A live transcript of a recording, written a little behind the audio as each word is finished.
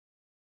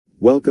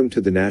Welcome to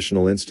the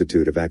National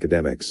Institute of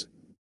Academics.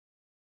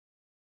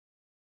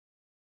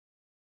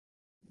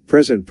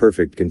 Present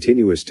perfect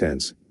continuous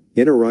tense,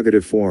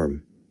 interrogative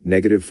form,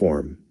 negative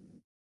form,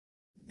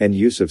 and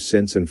use of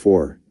since and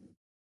for.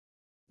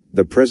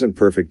 The present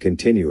perfect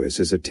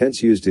continuous is a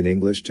tense used in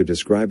English to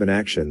describe an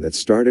action that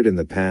started in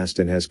the past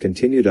and has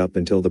continued up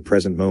until the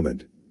present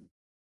moment.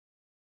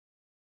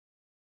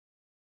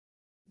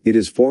 It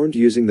is formed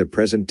using the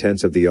present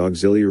tense of the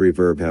auxiliary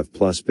verb have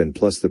plus been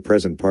plus the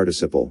present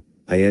participle,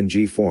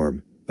 ing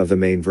form, of the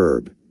main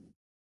verb.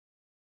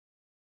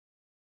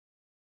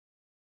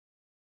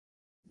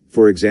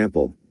 For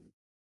example,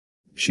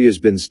 she has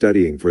been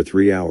studying for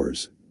 3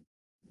 hours.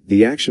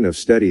 The action of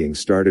studying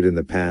started in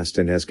the past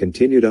and has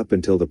continued up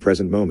until the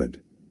present moment.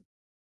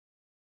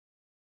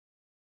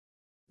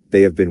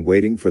 They have been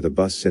waiting for the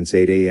bus since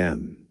 8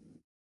 a.m.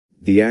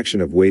 The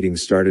action of waiting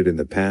started in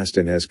the past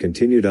and has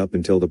continued up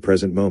until the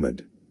present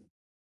moment.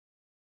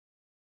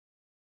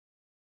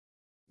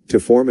 To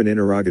form an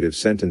interrogative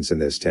sentence in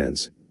this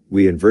tense,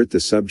 we invert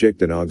the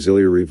subject and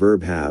auxiliary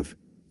verb have,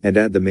 and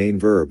add the main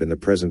verb in the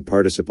present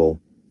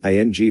participle,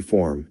 ing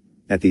form,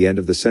 at the end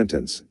of the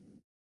sentence.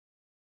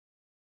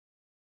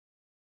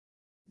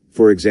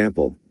 For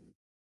example,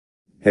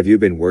 have you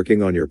been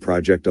working on your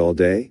project all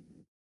day?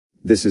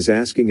 This is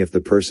asking if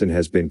the person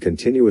has been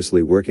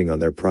continuously working on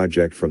their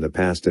project from the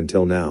past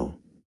until now.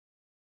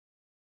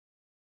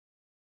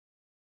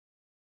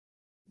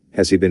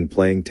 Has he been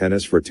playing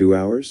tennis for 2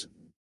 hours?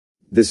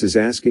 This is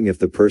asking if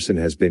the person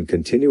has been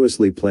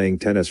continuously playing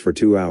tennis for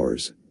 2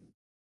 hours.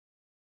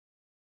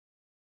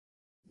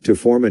 To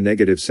form a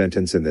negative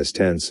sentence in this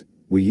tense,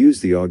 we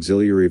use the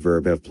auxiliary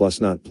verb have plus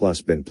not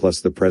plus been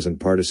plus the present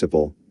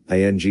participle,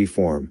 ing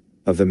form,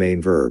 of the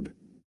main verb.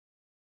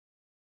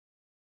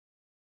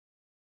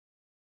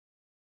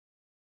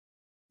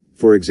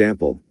 For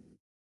example,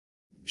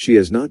 she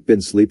has not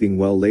been sleeping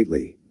well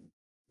lately.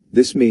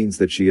 This means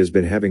that she has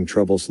been having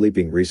trouble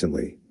sleeping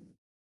recently.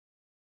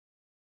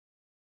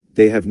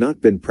 They have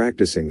not been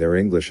practicing their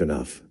English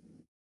enough.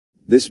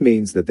 This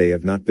means that they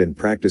have not been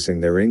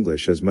practicing their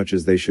English as much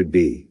as they should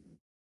be.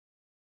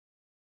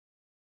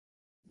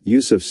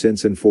 Use of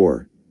since and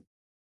for.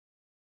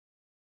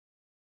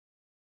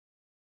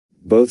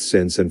 Both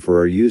since and for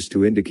are used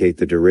to indicate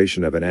the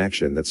duration of an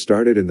action that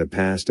started in the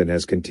past and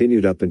has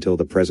continued up until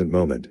the present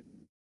moment.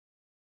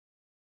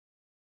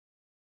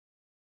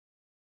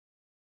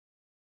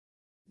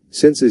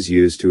 Since is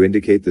used to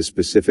indicate the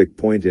specific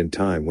point in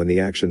time when the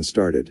action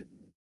started.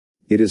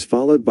 It is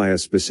followed by a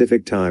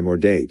specific time or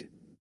date.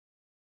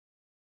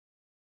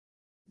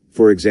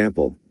 For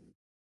example,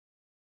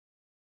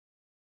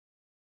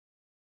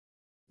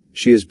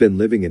 she has been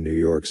living in New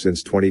York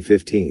since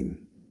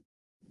 2015.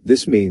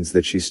 This means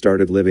that she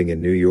started living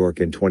in New York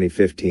in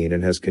 2015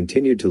 and has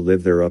continued to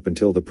live there up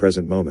until the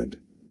present moment.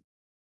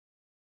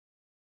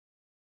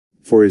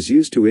 For is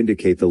used to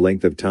indicate the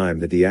length of time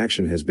that the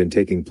action has been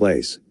taking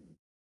place.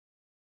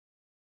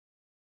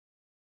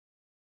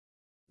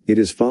 It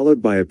is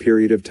followed by a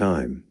period of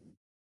time.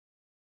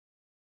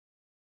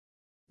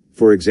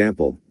 For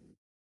example,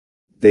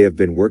 they have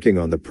been working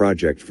on the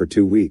project for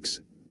 2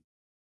 weeks.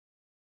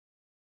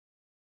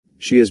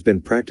 She has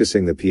been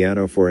practicing the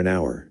piano for an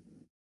hour.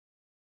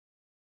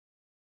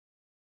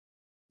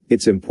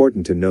 It's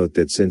important to note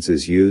that since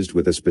is used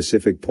with a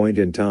specific point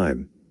in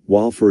time,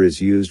 while for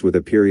is used with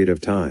a period of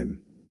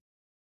time.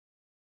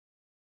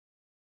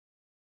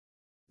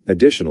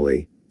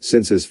 Additionally,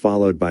 since is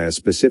followed by a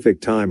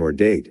specific time or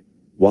date,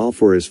 while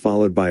for is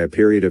followed by a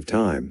period of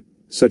time,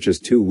 such as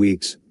 2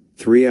 weeks,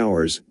 3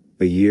 hours,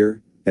 a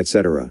year,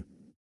 etc.